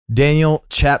Daniel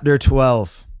chapter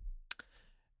 12.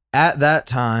 At that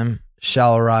time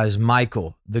shall arise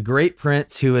Michael, the great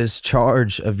prince who is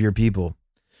charge of your people.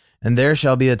 And there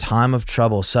shall be a time of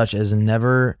trouble such as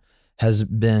never has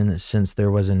been since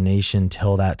there was a nation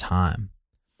till that time.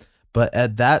 But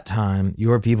at that time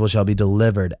your people shall be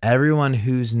delivered, everyone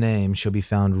whose name shall be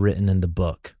found written in the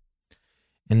book.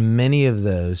 And many of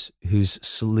those who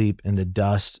sleep in the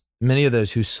dust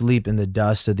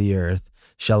of the earth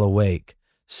shall awake,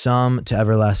 some to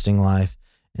everlasting life,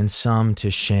 and some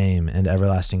to shame and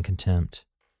everlasting contempt.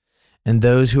 And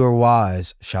those who are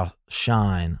wise shall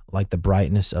shine like the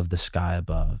brightness of the sky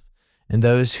above, and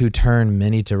those who turn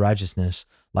many to righteousness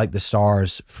like the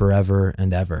stars forever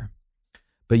and ever.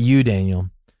 But you, Daniel,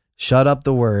 shut up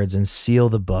the words and seal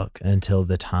the book until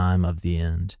the time of the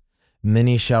end.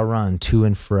 Many shall run to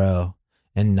and fro,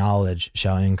 and knowledge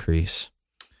shall increase.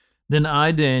 Then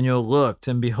I, Daniel, looked,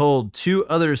 and behold, two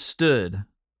others stood,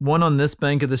 one on this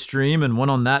bank of the stream and one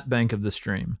on that bank of the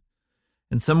stream.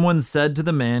 And someone said to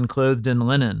the man clothed in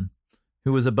linen,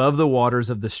 who was above the waters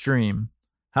of the stream,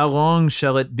 How long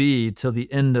shall it be till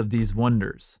the end of these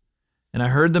wonders? And I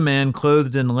heard the man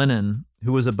clothed in linen,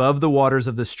 who was above the waters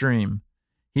of the stream.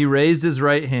 He raised his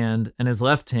right hand and his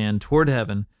left hand toward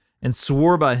heaven, and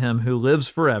swore by him who lives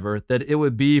forever that it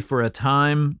would be for a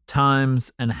time,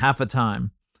 times, and half a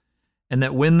time, and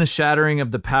that when the shattering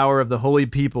of the power of the holy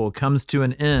people comes to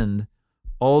an end,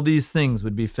 all these things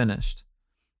would be finished.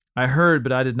 I heard,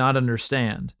 but I did not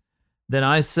understand. Then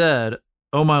I said,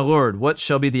 O my Lord, what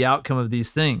shall be the outcome of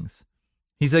these things?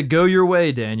 He said, Go your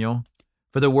way, Daniel,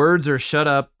 for the words are shut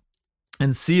up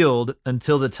and sealed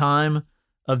until the time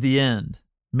of the end.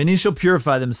 Many shall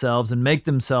purify themselves and make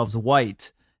themselves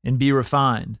white and be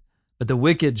refined, but the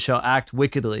wicked shall act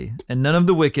wickedly, and none of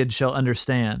the wicked shall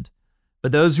understand.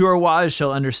 But those who are wise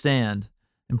shall understand.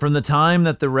 And from the time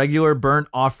that the regular burnt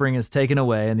offering is taken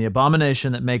away and the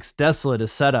abomination that makes desolate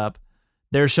is set up,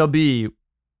 there shall be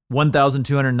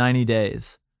 1,290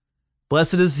 days.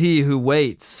 Blessed is he who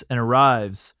waits and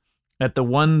arrives at the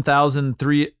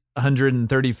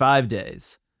 1,335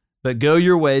 days. But go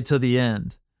your way till the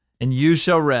end, and you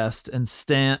shall rest and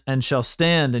shall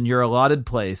stand in your allotted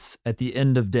place at the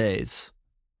end of days.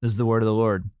 This is the word of the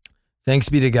Lord. Thanks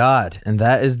be to God. And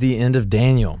that is the end of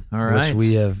Daniel, All right. which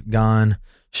we have gone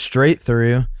straight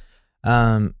through.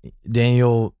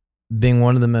 Daniel being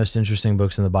one of the most interesting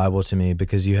books in the Bible to me,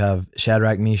 because you have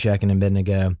Shadrach, Meshach, and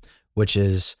Abednego, which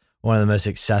is one of the most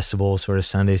accessible sort of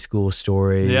Sunday school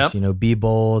stories. Yep. You know, be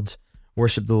bold,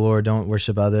 worship the Lord, don't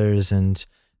worship others, and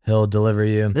he'll deliver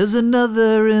you. There's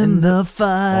another in the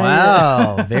fire.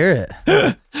 Wow, Barrett.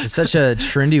 It's such a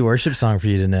trendy worship song for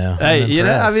you to know. Hey, I'm you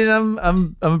know, I impressed.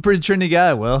 mean, I'm a pretty trendy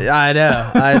guy. Well, I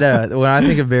know. When I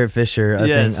think of Barrett Fisher, I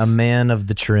Yes. think a man of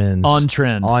the trends. on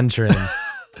trend. On trend.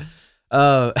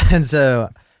 And so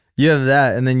you have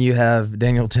that, and then you have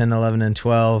Daniel 10, 11, and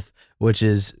 12, which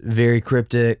is very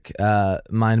cryptic,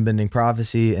 mind-bending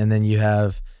prophecy, and then you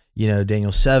have, you know,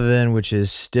 Daniel 7, which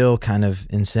is still kind of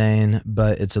insane,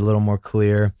 but it's a little more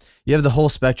clear. You have the whole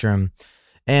spectrum.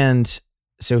 And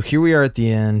so here we are at the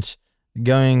end,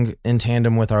 going in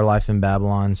tandem with our Life in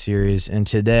Babylon series. And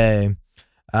today,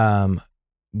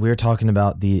 we're talking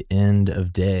about the end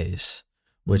of days,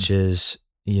 which is,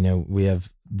 you know, we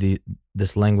have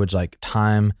this language like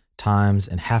time, times,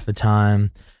 and half a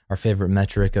time, our favorite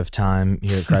metric of time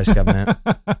here at Christ Covenant.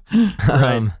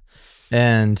 Right.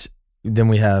 And then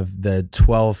we have the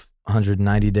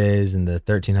 1,290 days and the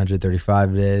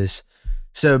 1,335 days.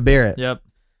 So Barrett, Yep.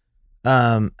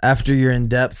 After your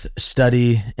in-depth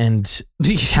study and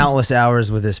countless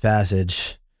hours with this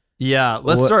passage, Yeah,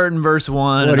 let's start in verse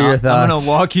 1. What are your I'm thoughts? going to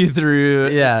walk you through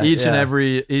each and yeah.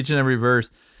 every verse.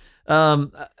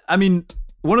 I mean,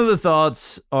 one of the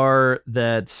thoughts are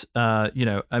that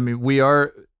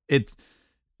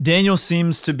Daniel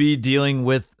seems to be dealing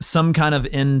with some kind of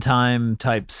end time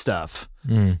type stuff.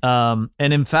 And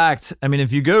in fact, I mean,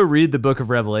 if you go read the book of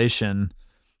Revelation,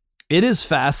 it is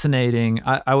fascinating.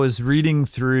 I was reading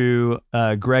through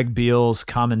Greg Beale's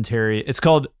commentary. It's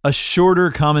called A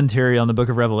Shorter Commentary on the Book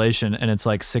of Revelation, and it's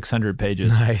like 600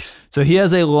 pages. Nice. So he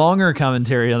has a longer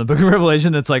commentary on the Book of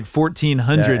Revelation that's like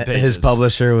 1,400 pages. His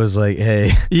publisher was like,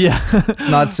 "Hey, Yeah. it's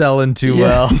not selling too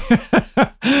Yeah. well."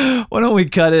 Why don't we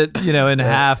cut it, in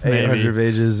half, maybe? 800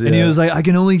 pages. And he yeah. was like, I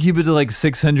can only keep it to like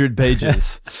 600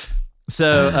 pages.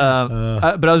 So,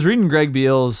 but I was reading Greg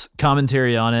Beale's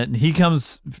commentary on it, and he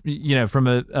comes, from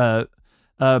a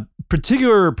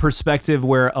particular perspective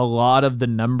where a lot of the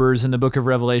numbers in the book of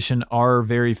Revelation are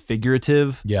very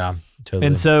figurative. Yeah, totally.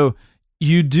 And so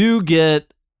you do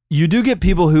get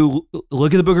people who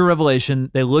look at the book of Revelation,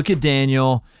 they look at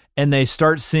Daniel, and they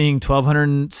start seeing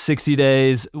 1,260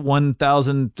 days,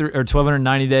 1,000 or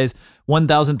 1,290 days,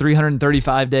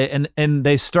 1,335 days, and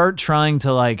they start trying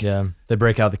to like they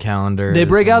break out the calendar. They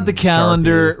break out the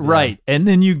calendar, Sharpie, right? And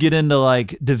then you get into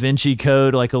like Da Vinci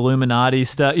Code, like Illuminati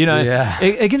stuff. You know,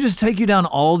 it can just take you down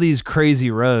all these crazy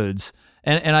roads.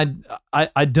 And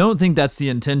I don't think that's the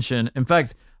intention. In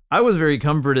fact, I was very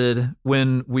comforted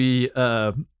when we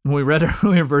read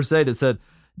earlier verse 8. It said,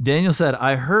 Daniel said,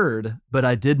 "I heard, but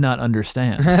I did not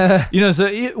understand." So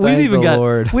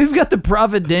we've got the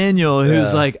prophet Daniel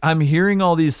who's like, I'm hearing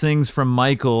all these things from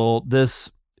Michael, this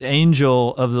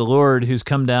angel of the Lord who's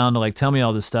come down to like tell me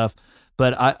all this stuff,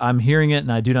 but I'm hearing it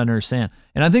and I do not understand.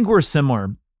 And I think we're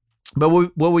similar. But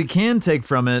what we can take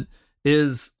from it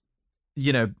is,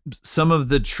 some of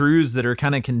the truths that are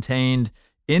kind of contained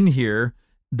in here.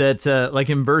 That like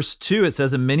in verse 2, it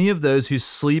says, "And many of those who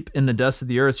sleep in the dust of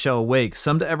the earth shall awake,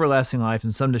 some to everlasting life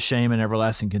and some to shame and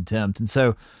everlasting contempt." And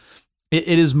so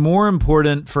it is more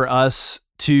important for us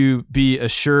to be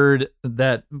assured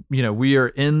that, we are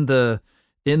in the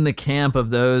camp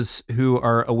of those who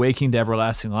are awaking to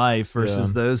everlasting life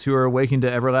versus those who are awaking to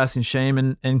everlasting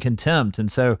shame and contempt. And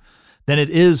so then it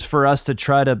is for us to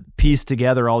try to piece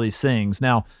together all these things.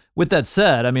 Now, with that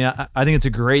said, I mean, I think it's a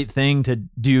great thing to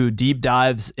do deep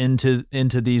dives into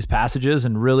these passages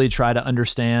and really try to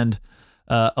understand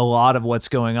a lot of what's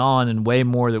going on, and way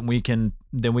more than we can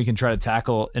try to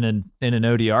tackle in an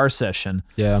ODR session.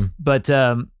 Yeah. But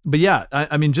yeah,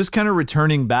 I mean, just kind of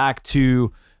returning back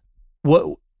to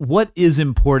what is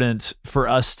important for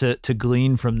us to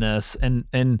glean from this, and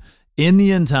in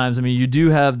the end times, I mean, you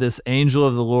do have this angel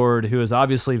of the Lord who is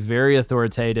obviously very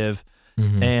authoritative.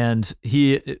 Mm-hmm. And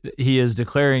he is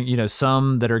declaring,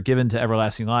 some that are given to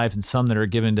everlasting life and some that are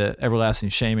given to everlasting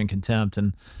shame and contempt,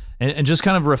 and just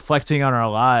kind of reflecting on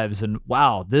our lives. And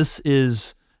wow, this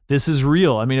is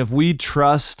real. I mean, if we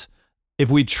trust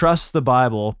the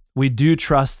Bible, we do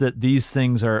trust that these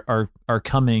things are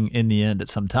coming in the end at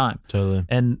some time. Totally.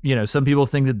 And some people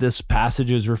think that this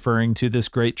passage is referring to this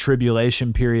great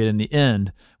tribulation period in the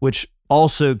end, which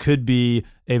also could be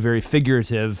a very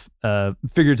figurative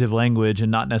language and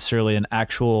not necessarily an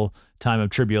actual time of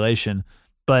tribulation.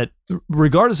 But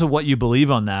regardless of what you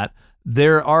believe on that,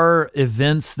 there are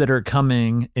events that are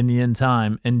coming in the end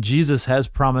time, and Jesus has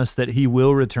promised that he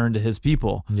will return to his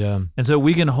people. Yeah. And so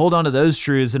we can hold on to those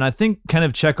truths, and I think kind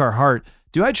of check our heart.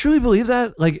 Do I truly believe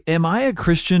that? Like, am I a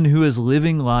Christian who is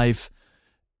living life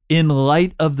in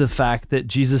light of the fact that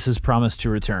Jesus has promised to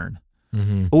return?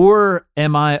 Mm-hmm. Or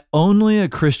am I only a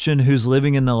Christian who's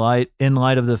living in light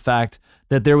of the fact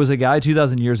that there was a guy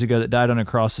 2,000 years ago that died on a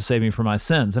cross to save me from my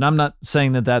sins? And I'm not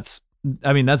saying that's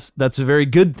a very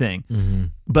good thing. Mm-hmm.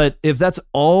 But if that's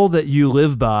all that you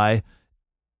live by,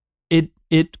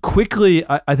 it quickly,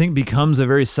 I think, becomes a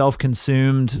very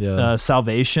self-consumed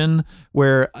salvation,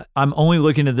 where I'm only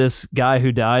looking at this guy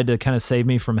who died to kind of save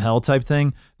me from hell type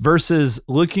thing, versus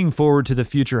looking forward to the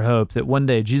future hope that one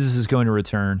day Jesus is going to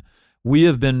return. We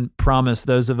have been promised,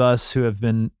 those of us who have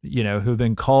been, who've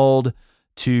been called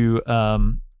to,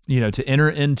 to enter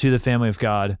into the family of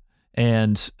God,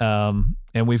 and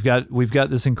we've got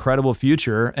this incredible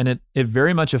future, and it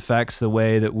very much affects the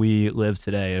way that we live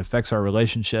today. It affects our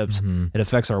relationships. Mm-hmm. It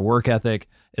affects our work ethic.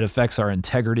 It affects our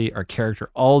integrity, our character,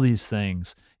 all these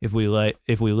things. If we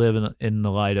live in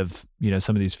the light of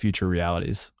some of these future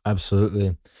realities.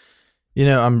 Absolutely.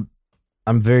 I'm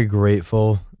very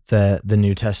grateful that the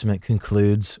New Testament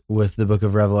concludes with the book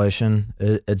of Revelation.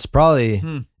 It's probably,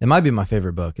 it might be my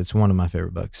favorite book. It's one of my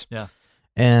favorite books. Yeah.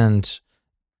 And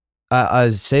I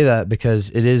say that because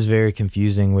it is very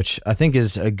confusing, which I think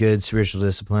is a good spiritual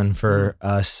discipline for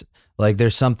us. Like,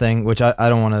 there's something, which I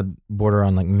don't want to border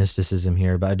on like mysticism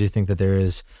here, but I do think that there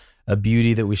is a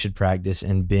beauty that we should practice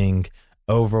in being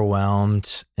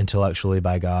overwhelmed intellectually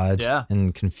by God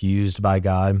and confused by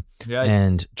God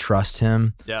and trust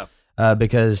him. Yeah.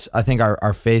 Because I think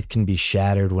our faith can be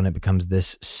shattered when it becomes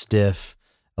this stiff,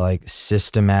 like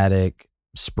systematic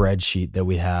spreadsheet that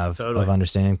we have of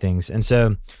understanding things. And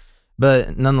so,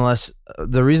 but nonetheless,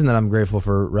 the reason that I'm grateful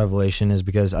for Revelation is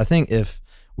because I think if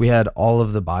we had all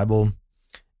of the Bible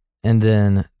and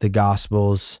then the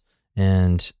Gospels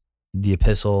and the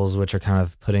epistles, which are kind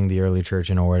of putting the early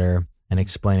church in order and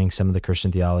explaining some of the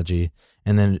Christian theology,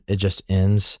 and then it just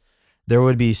ends, there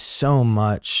would be so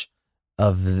much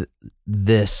of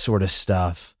this sort of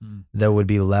stuff that would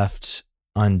be left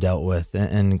undealt with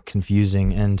and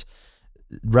confusing. And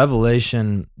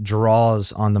Revelation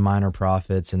draws on the minor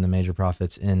prophets and the major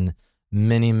prophets in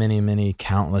many, many, many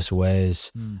countless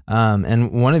ways.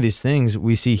 And one of these things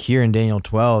we see here in Daniel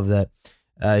 12, that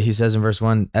he says in verse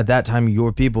 1, at that time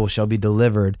your people shall be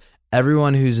delivered,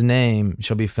 everyone whose name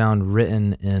shall be found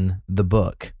written in the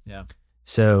book. Yeah.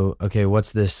 So, okay,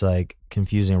 what's this like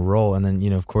confusing role? And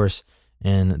then, of course,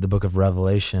 in the book of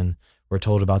Revelation, we're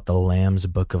told about the Lamb's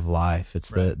book of life.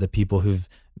 It's right. the people who've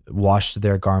washed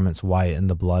their garments white in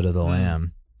the blood of the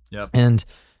Lamb. Yep. And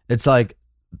it's like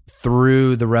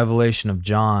through the revelation of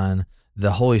John,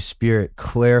 the Holy Spirit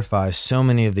clarifies so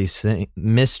many of these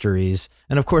mysteries.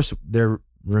 And of course, there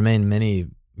remain many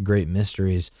great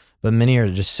mysteries, but many are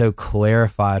just so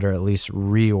clarified or at least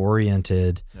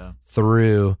reoriented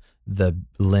through the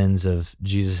lens of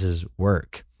Jesus's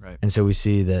work. Right. And so we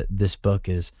see that this book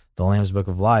is the Lamb's book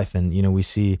of life. And, we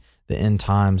see the end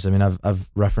times. I mean,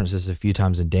 I've referenced this a few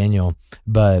times in Daniel,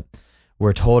 but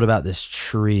we're told about this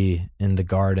tree in the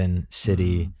garden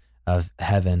city of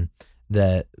heaven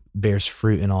that bears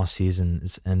fruit in all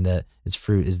seasons, and that its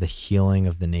fruit is the healing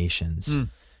of the nations.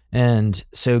 And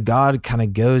so God kind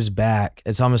of goes back.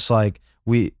 It's almost like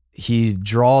he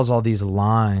draws all these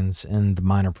lines in the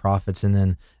minor prophets, and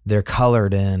then they're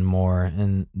colored in more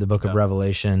in the book of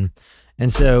Revelation.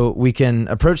 And so we can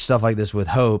approach stuff like this with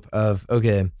hope of,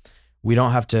 okay, we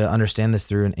don't have to understand this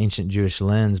through an ancient Jewish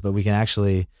lens, but we can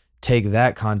actually take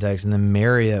that context and then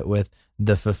marry it with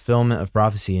the fulfillment of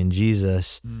prophecy in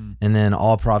Jesus. And then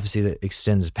all prophecy that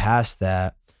extends past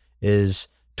that is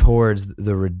towards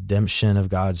the redemption of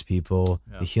God's people,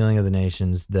 the healing of the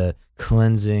nations, the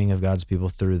cleansing of God's people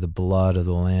through the blood of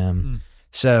the Lamb.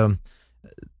 So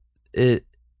it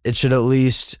should at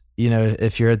least,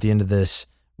 if you're at the end of this,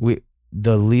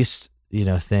 the least,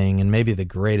 thing, and maybe the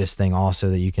greatest thing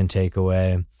also that you can take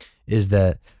away is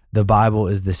that the Bible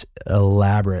is this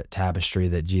elaborate tapestry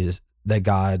that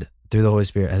God through the Holy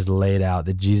Spirit has laid out,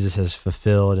 that Jesus has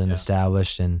fulfilled and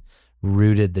established and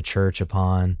rooted the church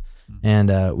upon.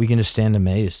 And we can just stand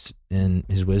amazed in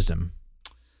his wisdom.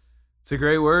 It's a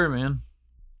great word, man.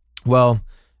 Well,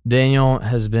 Daniel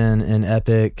has been an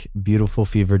epic, beautiful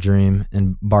fever dream.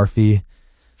 And Barfi,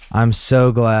 I'm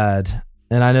so glad,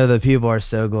 and I know that people are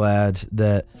so glad,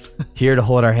 that here to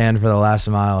hold our hand for the last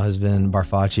mile has been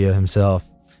Barfaccio himself.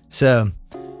 So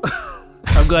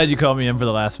I'm glad you called me in for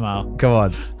the last mile. Come on.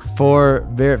 For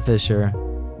Barrett Fisher,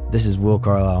 this is Will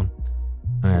Carlisle.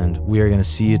 And we are going to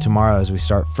see you tomorrow as we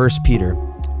start 1 Peter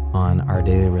on Our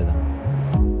Daily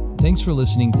Rhythm. Thanks for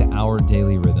listening to Our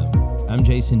Daily Rhythm. I'm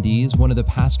Jason Dees, one of the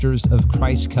pastors of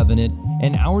Christ Covenant,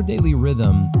 and Our Daily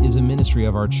Rhythm is a ministry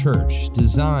of our church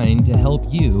designed to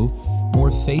help you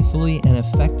more faithfully and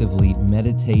effectively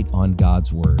meditate on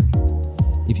God's Word.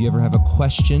 If you ever have a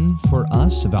question for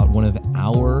us about one of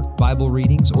our Bible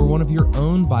readings or one of your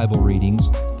own Bible readings,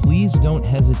 please don't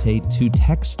hesitate to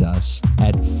text us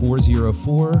at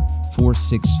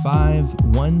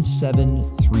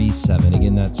 404-465-1737.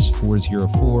 Again, that's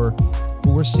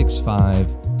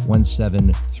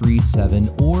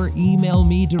 404-465-1737, or email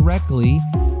me directly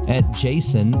at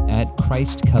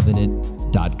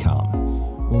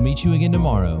jason@christcovenant.com. We'll meet you again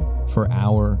tomorrow for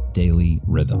Our Daily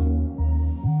Rhythm.